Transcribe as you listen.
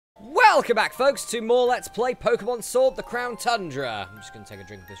Welcome back, folks, to more Let's Play Pokemon Sword the Crown Tundra. I'm just going to take a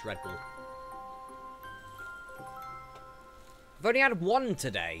drink of this Red Bull. I've only had one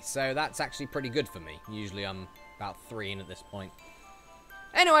today, so that's actually pretty good for me. Usually I'm about 3 in at this point.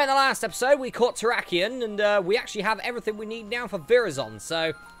 Anyway, in the last episode, we caught Terrakion, and we actually have everything we need now for Virizion,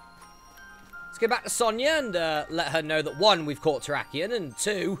 so let's go back to Sonia and let her know that 1, we've caught Terrakion, and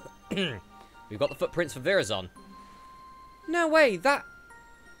 2, we've got the footprints for Virizion. No way,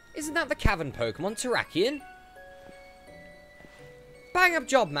 isn't that the cavern Pokemon, Terrakion? Bang up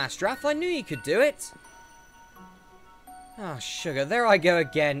job, Masterath. I knew you could do it. Oh, sugar, there I go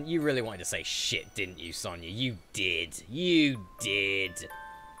again. You really wanted to say shit, didn't you, Sonia? You did. You did.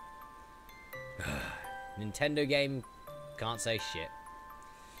 Nintendo game, can't say shit.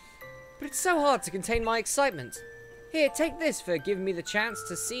 But it's so hard to contain my excitement. Here, take this for giving me the chance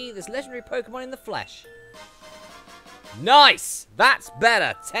to see this legendary Pokemon in the flesh. Nice! That's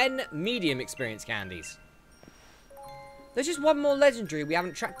better. 10 medium experience candies. There's just one more legendary we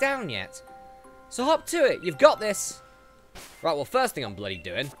haven't tracked down yet. So hop to it. You've got this. Right, well, first thing I'm bloody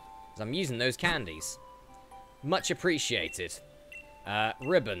doing is I'm using those candies. Much appreciated.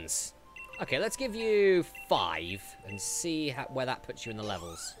 Ribbons. Okay, let's give you 5 and see where that puts you in the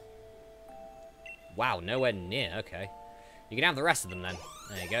levels. Wow, nowhere near. Okay. You can have the rest of them then.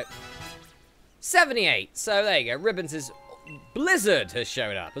 There you go. 78. So there you go. Ribbons is... Blizzard has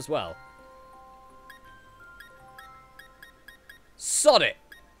showed up as well. Sod it.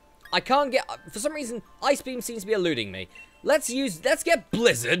 I can't get... For some reason, Ice Beam seems to be eluding me. Let's get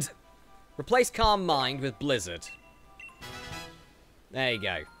Blizzard. Replace Calm Mind with Blizzard. There you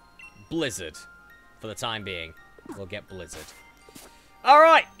go. Blizzard. For the time being. We'll get Blizzard.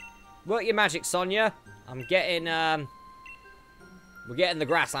 Alright. Work your magic, Sonia. I'm getting, we're getting the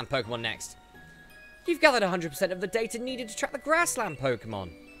Grassland Pokemon next. You've gathered 100% of the data needed to track the Grassland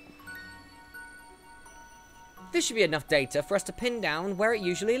Pokemon. This should be enough data for us to pin down where it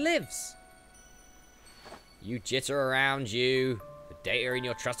usually lives. You jitter around, you. The data in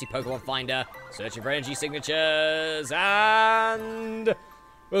your trusty Pokemon Finder. Searching for energy signatures, and...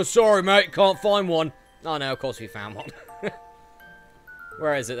 Oh, sorry, mate, can't find one. Oh, no, of course we found one.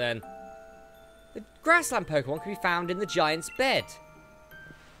 Where is it, then? The Grassland Pokemon can be found in the Giant's Bed.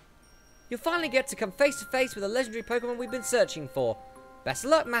 You'll finally get to come face to face with a legendary Pokemon we've been searching for. Best of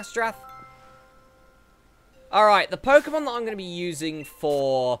luck, Masterath. Alright, the Pokemon that I'm going to be using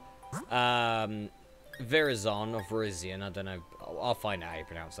for Virizion, or Virizion, I don't know. I'll find out how you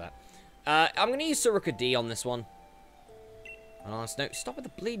pronounce that. I'm going to use Suruka D on this one. On last note, stop with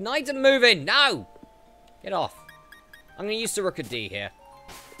the bleeding item moving! No! Get off. I'm going to use Suruka D here.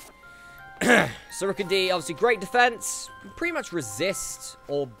 Suruka D, obviously great defense. Pretty much resist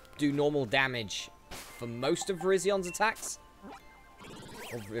or do normal damage for most of Virizion's attacks.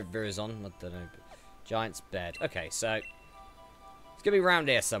 Or Virizion, I don't know. Giant's Bed. Okay, so it's gonna be around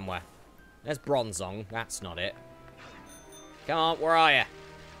here somewhere. There's Bronzong. That's not it. Come on, where are you?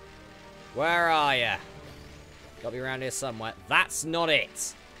 Where are you? Gotta be around here somewhere. That's not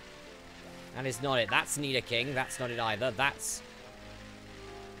it. That is not it. That's Nidoking. That's not it either. That's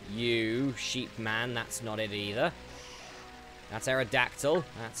you, Sheep Man. That's not it either. That's Aerodactyl.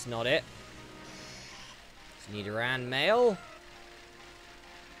 That's not it. It's Nidoran Male.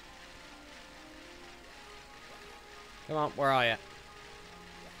 Come on, where are you?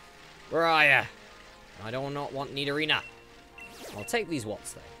 Where are you? I do not want Nidorina. I'll take these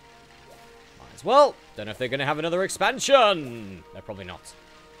Watts, though. Might as well. Don't know if they're going to have another expansion. They're probably not.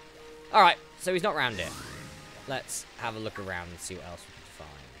 Alright, so he's not round here. Let's have a look around and see what else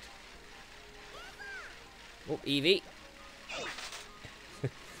we can find. Oh, Eevee.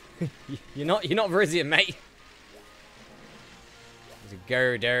 you're not Virizion, mate. There's a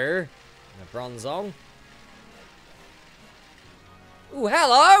Gurdurr and a Bronzong. Ooh,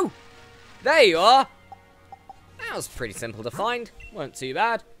 hello! There you are. That was pretty simple to find. Weren't too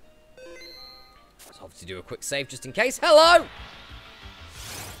bad. Let's obviously do a quick save just in case. Hello!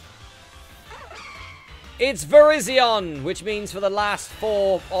 It's Virizion, which means for the last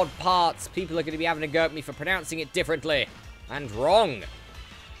 4 odd parts, people are going to be having a go at me for pronouncing it differently. And wrong.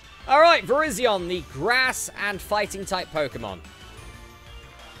 Alright, Virizion, the grass and fighting type Pokemon.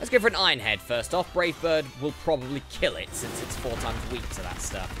 Let's go for an Iron Head first off. Brave Bird will probably kill it since it's 4 times weak to that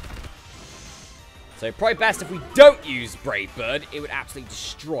stuff. So probably best if we don't use Brave Bird. It would absolutely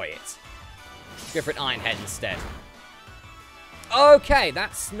destroy it. Let's go for an Iron Head instead. Okay,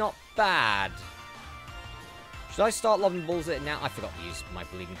 that's not bad. Should I start lobbing balls at it now? I forgot to use my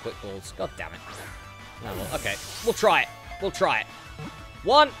bleeding quick balls. God damn it. Oh, well, okay, we'll try it. We'll try it.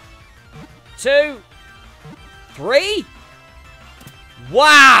 1, 2, 3.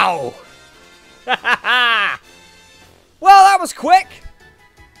 Wow! Well, that was quick.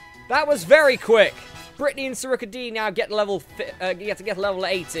 That was very quick. Brittany and Saruka D now get level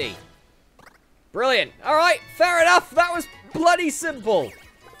 80. Brilliant. All right, fair enough. That was bloody simple.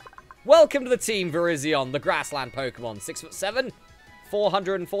 Welcome to the team, Virizion, the grassland Pokemon. 6'7",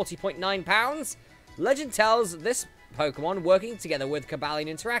 440.9 pounds. Legend tells this Pokemon working together with Cobalion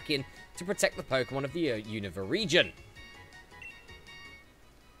and Terrakion to protect the Pokemon of the Unova region.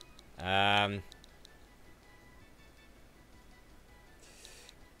 You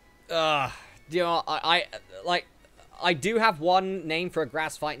know, I do have one name for a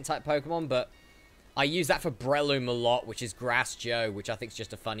grass fighting type Pokemon, but I use that for Breloom a lot, which is Grass Joe, which I think is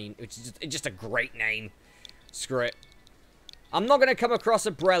just a funny, which is just a great name. Screw it. I'm not going to come across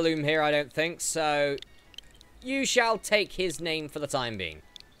a Breloom here, I don't think, so you shall take his name for the time being.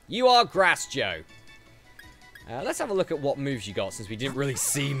 You are Grass Joe. Let's have a look at what moves you got, since we didn't really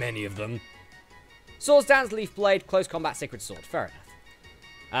see many of them. Swords Dance, Leaf Blade, Close Combat, Sacred Sword. Fair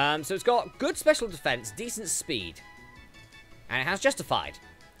enough. So it's got good special defense, decent speed, and it has Justified.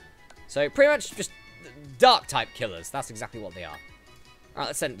 So pretty much just dark-type killers. That's exactly what they are. Alright,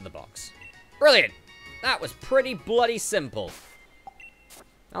 let's send it to the box. Brilliant! That was pretty bloody simple.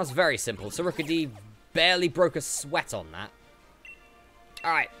 That was very simple. Saruka D barely broke a sweat on that.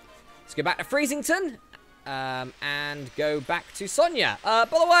 Alright, let's go back to Freezington. And go back to Sonia. By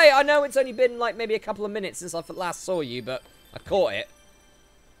the way, I know it's only been like maybe a couple of minutes since I last saw you, but I caught it.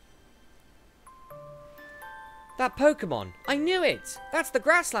 That Pokemon. I knew it. That's the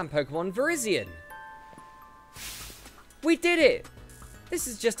grassland Pokemon, Virizion. We did it. This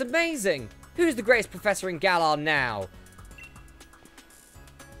is just amazing. Who's the greatest professor in Galar now?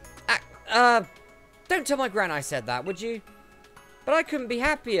 Don't tell my gran I said that, would you? But I couldn't be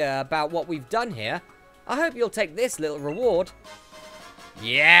happier about what we've done here. I hope you'll take this little reward.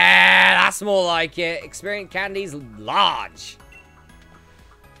 Yeah, that's more like it. Experience candies large.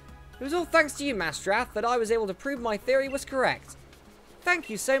 It was all thanks to you, Masterath, that I was able to prove my theory was correct. Thank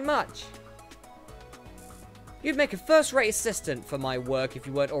you so much. You'd make a first-rate assistant for my work if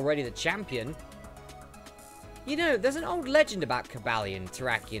you weren't already the champion. You know, there's an old legend about Cobalion,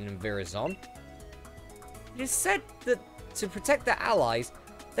 Terrakion, and Virizion. It is said that to protect their allies,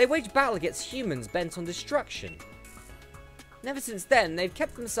 they wage battle against humans bent on destruction. And ever since then, they've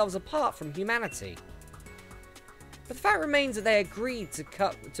kept themselves apart from humanity. But the fact remains that they agreed to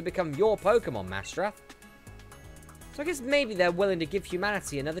become your Pokemon, Masterath. So I guess maybe they're willing to give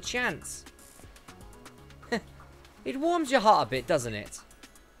humanity another chance. It warms your heart a bit, doesn't it?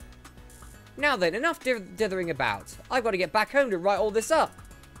 Now then, enough dithering about. I've got to get back home to write all this up.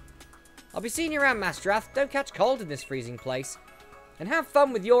 I'll be seeing you around, Masterath. Don't catch cold in this freezing place. And have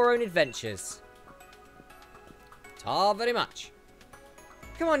fun with your own adventures. Ta very much.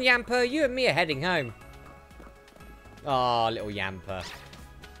 Come on, Yamper. You and me are heading home. Oh, little Yamper.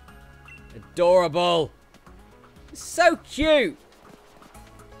 Adorable. So cute.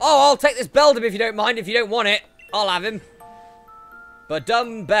 Oh, I'll take this Beldum if you don't mind. If you don't want it, I'll have him. But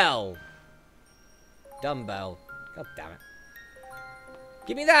Dumbbell. Dumbbell. God damn it.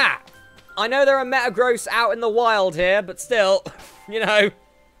 Give me that. I know there are Metagross out in the wild here, but still, you know,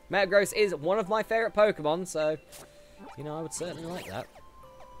 Metagross is one of my favourite Pokemon, so, you know, I would certainly like that.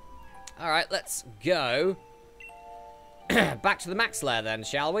 Alright, let's go. Back to the Max Lair then,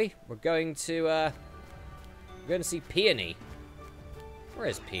 shall we? We're going to see Peony. Where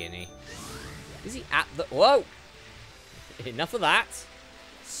is Peony? Is he at the... Whoa! Enough of that.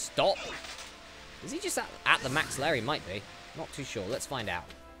 Stop. Is he just at the Max Lair? He might be. Not too sure. Let's find out.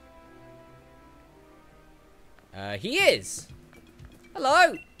 He is!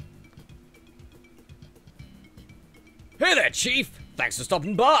 Hello! Hey there, Chief! Thanks for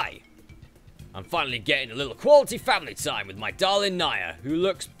stopping by! I'm finally getting a little quality family time with my darling Naya, who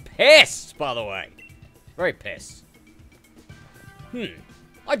looks pissed, by the way. Very pissed.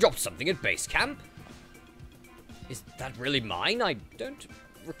 I dropped something at base camp. Is that really mine? I don't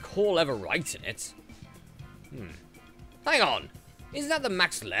recall ever writing it. Hang on. Isn't that the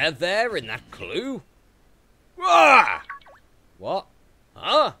Max Lair there in that clue? Ah! What?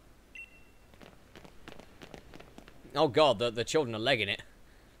 Huh? Oh god, the children are legging it.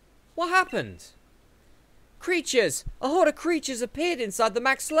 What happened? Creatures! A horde of creatures appeared inside the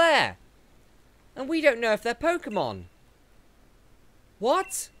Max Lair. And we don't know if they're Pokemon.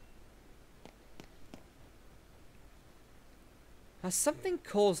 What? Has something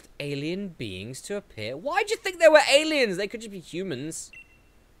caused alien beings to appear? Why'd you think they were aliens? They could just be humans.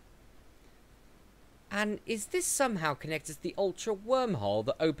 And is this somehow connected to the Ultra Wormhole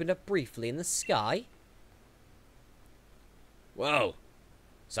that opened up briefly in the sky? Whoa.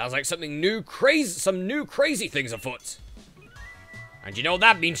 Sounds like some new crazy things afoot. And you know what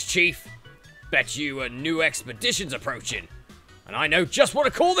that means, Chief? Bet you a new expedition's approaching. And I know just what to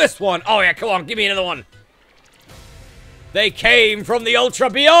call this one. Oh yeah, come on, give me another one. They came from the Ultra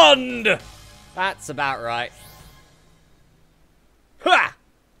Beyond! That's about right. Ha!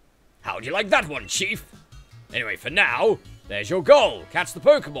 How'd you like that one, Chief? Anyway, for now, there's your goal. Catch the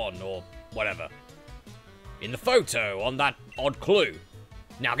Pokemon, or whatever. In the photo on that odd clue.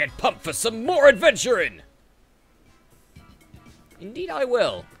 Now get pumped for some more adventuring! Indeed I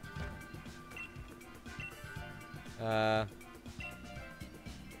will. You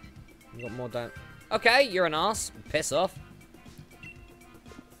got more down. Okay, you're an arse. Piss off.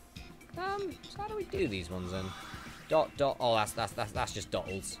 So how do we do these ones then? Dot. Oh, that's just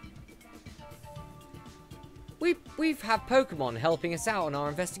dottles. We've had Pokemon helping us out on our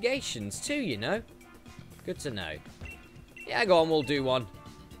investigations too, you know. Good to know. Yeah, go on, we'll do one.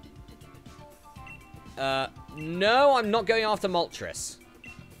 No, I'm not going after Moltres.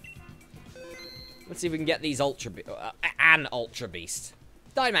 Let's see if we can get these an Ultra Beast.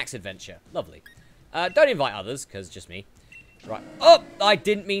 Dynamax Adventure. Lovely. Don't invite others, because just me. Right. Oh, I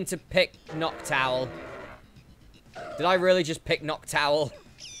didn't mean to pick Noctowl. Did I really just pick Noctowl?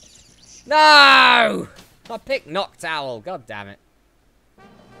 No! I picked Noctowl. God damn it.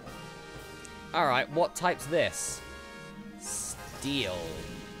 Alright, what type's this? Steel.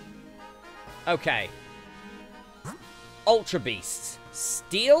 Okay. Ultra Beast.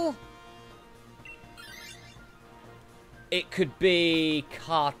 Steel? It could be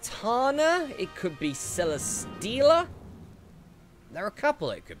Kartana. It could be Celesteela. There are a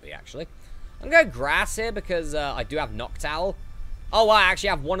couple it could be, actually. I'm going to go Grass here because I do have Noctowl. Oh, I actually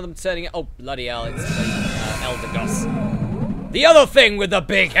have one of them turning it. Oh, bloody hell. It's Eldegoss. The other thing with the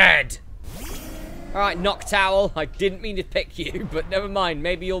big head. Alright, Noctowl. I didn't mean to pick you, but never mind.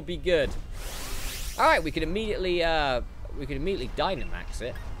 Maybe you'll be good. Alright, we can immediately Dynamax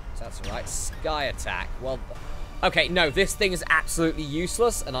it. So that's alright. Sky Attack. Well, okay, no, this thing is absolutely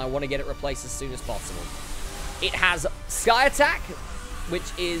useless, and I want to get it replaced as soon as possible. It has Sky Attack, which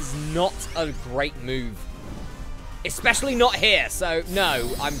is not a great move. Especially not here, so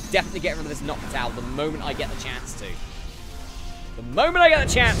no, I'm definitely getting rid of this Noctowl the moment I get the chance to. The moment I get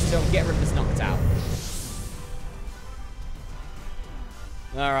the chance to, I'm getting rid of this Noctowl.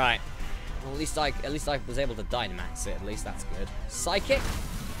 Alright. Well, at least I was able to Dynamax it, at least that's good. Psychic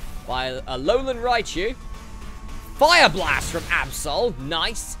by a Lowland Raichu. Fire Blast from Absol,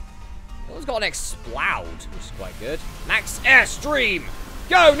 nice. It's got an Exploud, which is quite good. Max Airstream!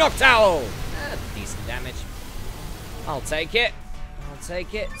 Go, Noctowl! Decent damage. I'll take it. I'll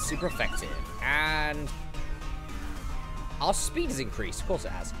take it. Super effective. And our speed has increased. Of course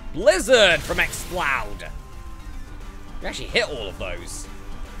it has. Blizzard from Exploud. We actually hit all of those.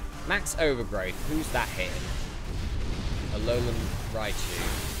 Max Overgrowth. Who's that hitting? A Lowland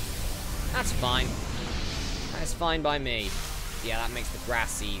Raichu. That's fine. That's fine by me. Yeah, that makes the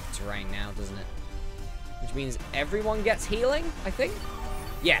grassy terrain now, doesn't it? Which means everyone gets healing, I think?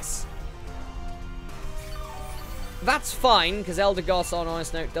 Yes. That's fine, because Eldegoss, on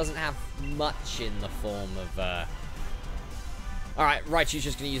Honest Note, doesn't have much in the form of, Alright, Raichu's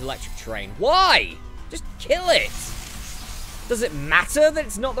just going to use Electric Terrain. Why? Just kill it! Does it matter that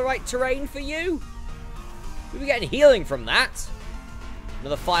it's not the right terrain for you? We were getting healing from that.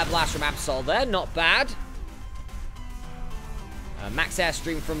 Another Fire Blast from Absol there, not bad. Max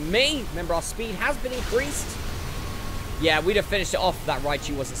Airstream from me. Remember, our speed has been increased. Yeah, we'd have finished it off if that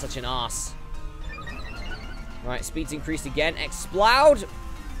Raichu wasn't such an arse. Right, speed's increased again. Exploud.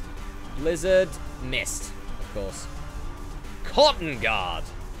 Blizzard. Mist, of course. Cotton Guard.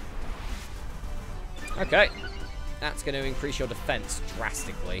 Okay. That's going to increase your defense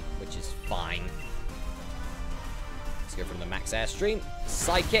drastically, which is fine. Let's go from the Max Airstream.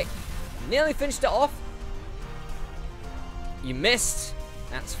 Psychic. Nearly finished it off. You missed.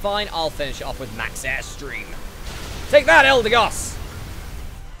 That's fine. I'll finish it off with Max Airstream. Take that, Eldegoss!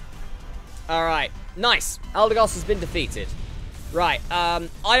 Alright. Nice. Eldegoss has been defeated. Right. I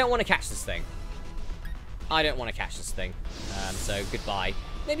don't want to catch this thing. I don't want to catch this thing. So, goodbye.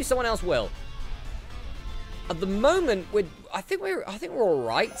 Maybe someone else will. At the moment, I think we're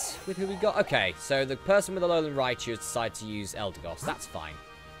alright with who we got. Okay, so the person with the Lowland Raichu has decided to use Eldegoss. That's fine.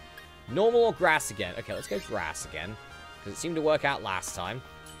 Normal or grass again? Okay, let's go grass again. Because it seemed to work out last time.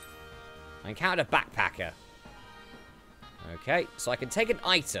 I encountered a backpacker. Okay, so I can take an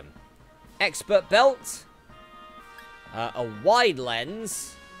item. Expert Belt. A Wide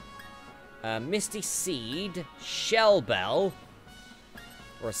Lens. Misty Seed. Shell Bell.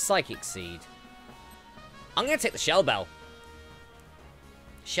 Or a Psychic Seed. I'm going to take the Shell Bell.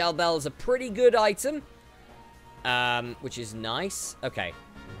 Shell Bell's a pretty good item. Which is nice. Okay.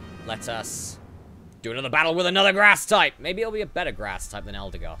 Let us do another battle with another grass type. Maybe it'll be a better grass type than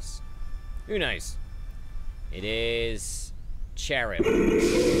Eldegoss. Who knows? It is Cherim.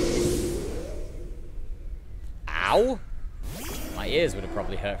 Ow. My ears would have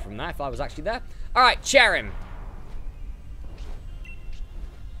probably hurt from that if I was actually there. Alright, Cherim.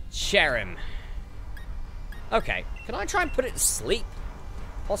 Cherim. Okay. Can I try and put it to sleep?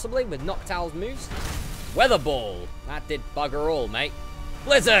 Possibly with Noctowl's moves? Weather Ball. That did bugger all, mate.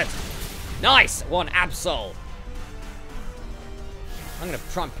 Blizzard. Nice. One Absol. I'm going to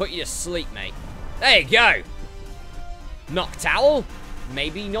try and put you to sleep, mate. There you go. Noctowl.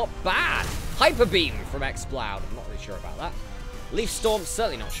 Maybe not bad. Hyper Beam from Exploud. I'm not really sure about that. Leaf Storm.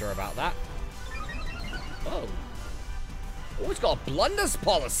 Certainly not sure about that. Oh. Oh, it's got a Blunders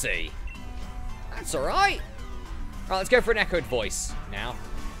policy. That's alright. Alright, let's go for an Echoed Voice now.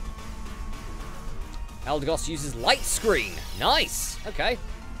 Eldegoss uses Light Screen. Nice. Okay.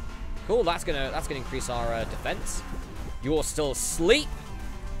 Cool. That's gonna increase our defense. You're still asleep.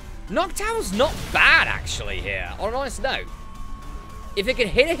 Noctowl's not bad actually here. On an honest note, if it can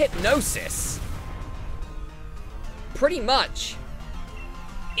hit a Hypnosis, pretty much,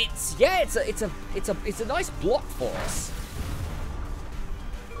 it's a nice block for us.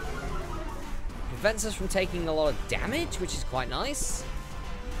 Prevents us from taking a lot of damage, which is quite nice.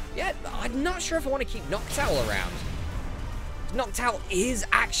 Yeah, I'm not sure if I want to keep Noctowl around. Noctowl is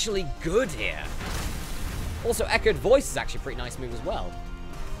actually good here. Also, Echoed Voice is actually a pretty nice move as well.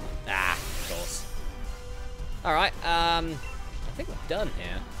 Ah, of course. Alright, I think we're done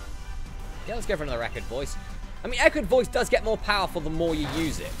here. Yeah, let's go for another Echoed Voice. I mean, Echoed Voice does get more powerful the more you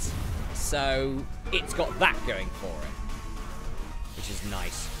use it. So, it's got that going for it. Which is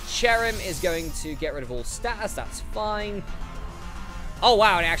nice. Cherim is going to get rid of all status, that's fine. Oh,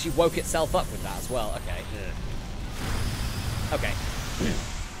 wow, and it actually woke itself up with that as well. Okay. Okay.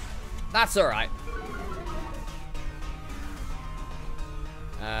 That's alright.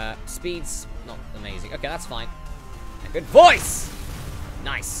 Speed's not amazing. Okay, that's fine. A good voice!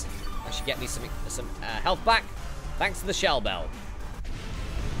 Nice. That should get me some health back. Thanks to the Shell Bell.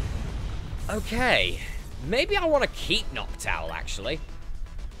 Okay. Maybe I want to keep Noctowl, actually.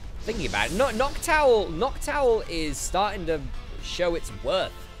 Thinking about it. Noctowl is starting to show its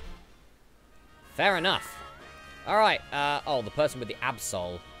worth. Fair enough. Alright, oh, the person with the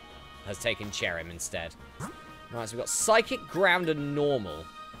Absol has taken Cherim instead. Right, so we've got Psychic, Ground, and Normal.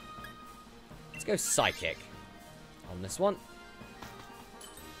 Let's go Psychic on this one.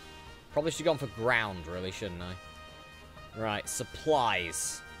 Probably should have gone for Ground, really, shouldn't I? Right,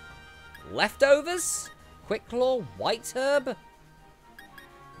 supplies. Leftovers? Quick Claw, White Herb?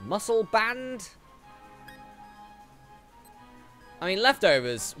 Muscle Band? I mean,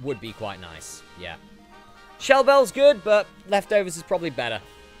 Leftovers would be quite nice, yeah. Shell Bell's good, but Leftovers is probably better.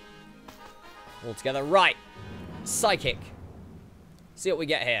 Altogether, right. Psychic. See what we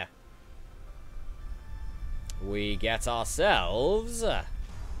get here. We get ourselves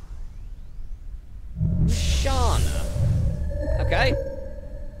Shana. Okay.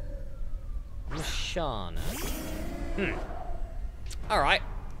 Shana. Alright.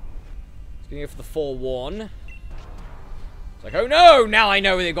 Let's go for the 4-1. It's like, oh no! Now I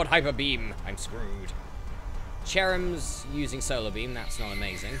know they've got Hyper Beam. I'm screwed. Cherim's using Solar Beam. That's not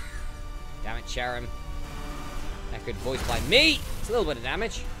amazing. Damn it, Cherim. Echoed Voice by me. It's a little bit of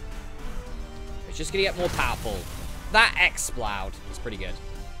damage. It's just going to get more powerful. That Exploud is pretty good.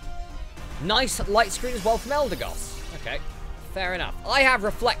 Nice Light Screen as well from Eldegoss. Okay, fair enough. I have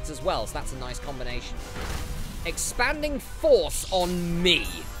Reflect as well, so that's a nice combination. Expanding Force on me.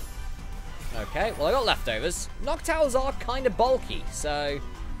 Okay, well, I got Leftovers. Noctowls are kind of bulky, so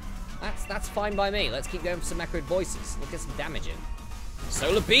that's fine by me. Let's keep going for some Echoed Voices. Let's get some damage in.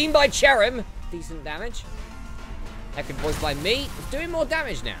 Solar Beam by Cherim. Decent damage. Echoed Voice by me. It's doing more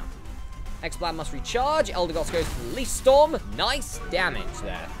damage now. Exploud must recharge. Eldegoss goes for the Leaf Storm. Nice damage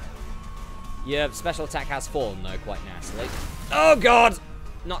there. Yeah, special attack has fallen, though, quite nastily. Oh, God!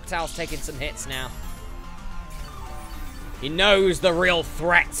 Noctowl's taking some hits now. He knows the real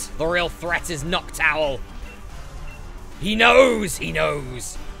threat. The real threat is Noctowl. He knows! He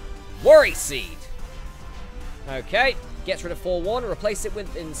knows! Worry Seed. Okay. Gets rid of 4-1. Replace it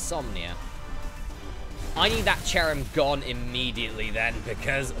with Insomnia. I need that Cherim gone immediately then,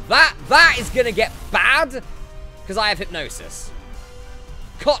 because that is going to get bad, because I have Hypnosis.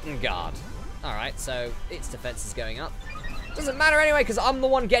 Cotton Guard. Alright, so its defense is going up. Doesn't matter anyway, because I'm the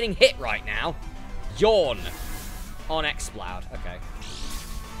one getting hit right now. Yawn on Exploud. Okay.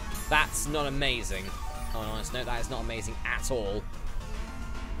 That's not amazing. On an honest note, that is not amazing at all.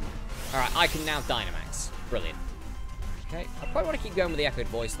 Alright, I can now Dynamax. Brilliant. Okay, I probably want to keep going with the Echoed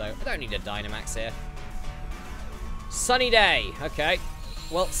Voice, though. I don't need a Dynamax here. Sunny day. Okay.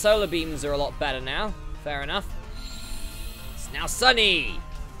 Well, Solar Beams are a lot better now. Fair enough. It's now sunny.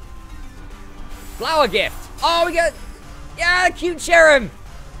 Flower Gift. Oh, we got... Yeah, Cute Cherrim.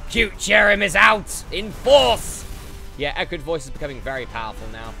 Cute Cherrim is out in force. Yeah, Echoed Voice is becoming very powerful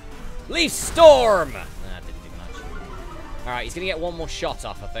now. Leaf Storm. That didn't do much. Alright, he's going to get one more shot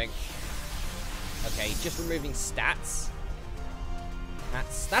off, I think. Okay, just removing stats.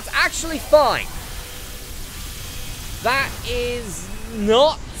 That's actually fine. That is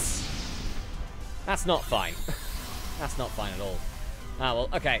not... That's not fine. That's not fine at all. Ah, well,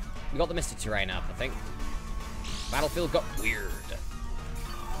 okay. We got the Misty Terrain up, I think. Battlefield got weird.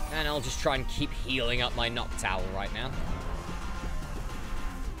 And I'll just try and keep healing up my Noctowl right now.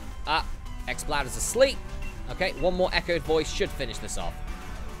 Ah, X-Bladder's asleep. Okay, one more Echoed Voice should finish this off.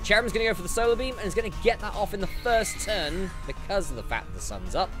 Cherrim's going to go for the Solar Beam, and is going to get that off in the first turn because of the fact that the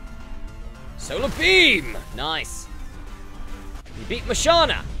sun's up. Solar Beam! Nice. You beat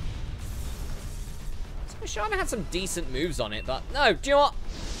Mashana. So Mashana had some decent moves on it, but no, do you know what?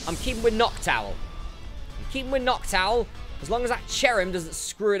 I'm keeping with Noctowl. I'm keeping with Noctowl. As long as that Cherrim doesn't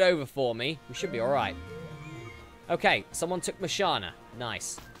screw it over for me, we should be alright. Okay, someone took Mashana.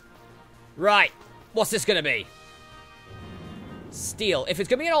 Nice. Right, what's this going to be? Steel. If it's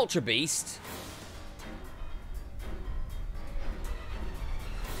going to be an Ultra Beast...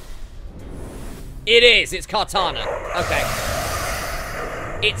 It is. It's Kartana.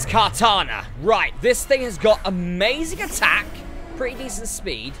 Okay. It's Kartana. Right. This thing has got amazing attack. Pretty decent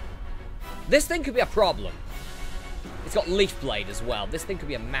speed. This thing could be a problem. It's got Leaf Blade as well. This thing could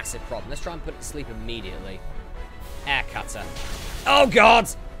be a massive problem. Let's try and put it to sleep immediately. Air Cutter. Oh, God!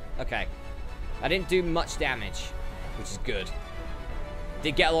 Okay. I didn't do much damage, which is good.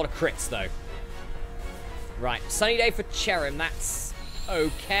 Did get a lot of crits, though. Right. Sunny day for Cherrim. That's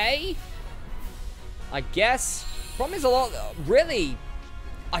okay. I guess. Problem is a lot... Really...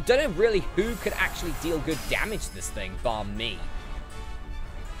 I don't know really who could actually deal good damage to this thing, bar me.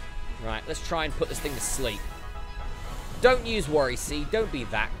 Right, let's try and put this thing to sleep. Don't use Worry Seed. Don't be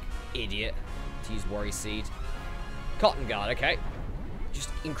that idiot to use Worry Seed. Cotton Guard, okay. Just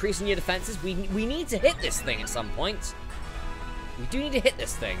increasing your defenses. We need to hit this thing at some point. We do need to hit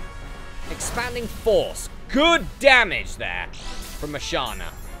this thing. Expanding Force. Good damage there from Mashana.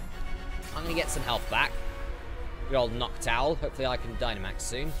 I'm going to get some health back. Good old Noctowl. Hopefully I can Dynamax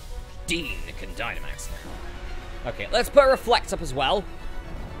soon. Dean can Dynamax now. Okay, let's put a Reflect up as well.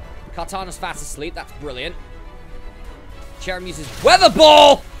 Kartana's fast asleep. That's brilliant. Cherrim uses Weather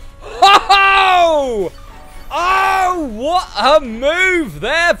Ball! Ho-ho! Oh, what a move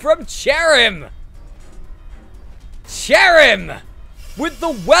there from Cherrim! Cherrim! With the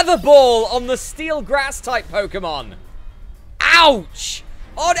Weather Ball on the Steel Grass-type Pokemon. Ouch!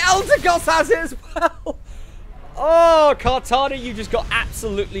 Oh, Eldegoss has it as well! Oh, Kartana, you just got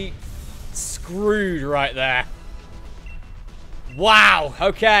absolutely screwed right there. Wow,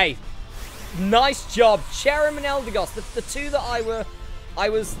 okay. Nice job. Cherrim and Eldegoss, the two that I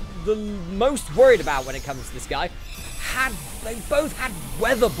was the most worried about when it comes to this guy, they both had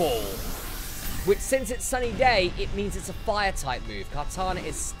Weather Ball. Which, since it's Sunny Day, it means it's a Fire-type move. Kartana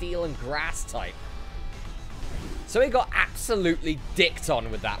is Steel and Grass-type. So he got absolutely dicked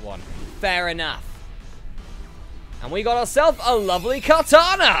on with that one. Fair enough. And we got ourselves a lovely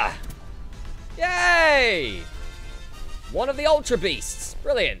Kartana! Yay! One of the Ultra Beasts.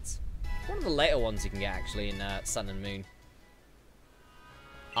 Brilliant. One of the later ones you can get, actually, in Sun and Moon.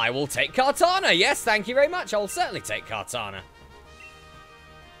 I will take Kartana. Yes, thank you very much. I will certainly take Kartana.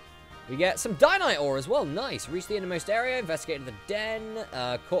 We get some Dynite Ore as well. Nice. Reach the innermost area, investigated the den,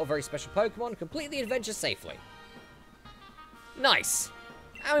 caught a very special Pokemon, complete the adventure safely. Nice.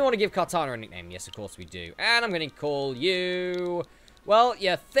 And we want to give Kartana a nickname. Yes, of course we do. And I'm going to call you... Well,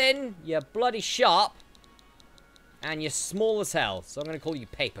 you're thin, you're bloody sharp, and you're small as hell. So I'm going to call you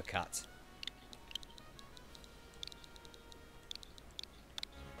Paper Cut.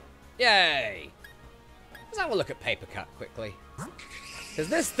 Yay! Let's have a look at Paper Cut quickly. Because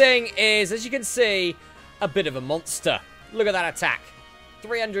this thing is, as you can see, a bit of a monster. Look at that attack.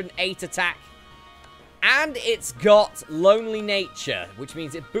 308 attack. And it's got Lonely Nature, which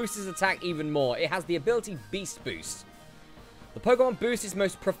means it boosts its attack even more. It has the ability Beast Boost. The Pokemon boosts its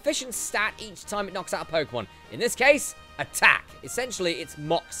most proficient stat each time it knocks out a Pokemon. In this case, attack. Essentially, it's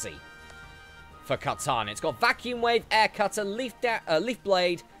Moxie for Kartana. It's got Vacuum Wave, Air Cutter, Leaf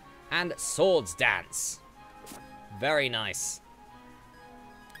Blade, and Swords Dance. Very nice.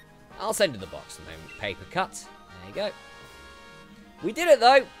 I'll send you the box at the moment. Paper Cut. There you go. We did it,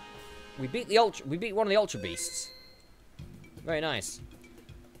 though. We beat one of the Ultra Beasts. Very nice.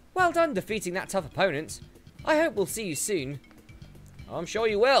 Well done defeating that tough opponent. I hope we'll see you soon. I'm sure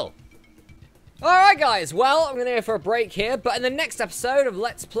you will. Alright guys, well, I'm going to go for a break here, but in the next episode of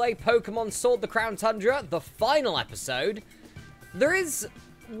Let's Play Pokemon Sword the Crown Tundra, the final episode, there is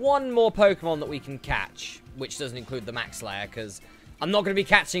one more Pokemon that we can catch, which doesn't include the Max Lair, because I'm not going to be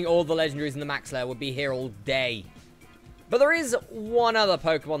catching all the legendaries in the Max Lair. We'll be here all day. But there is one other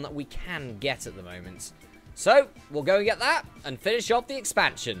Pokemon that we can get at the moment. So, we'll go and get that, and finish off the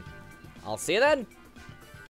expansion. I'll see you then.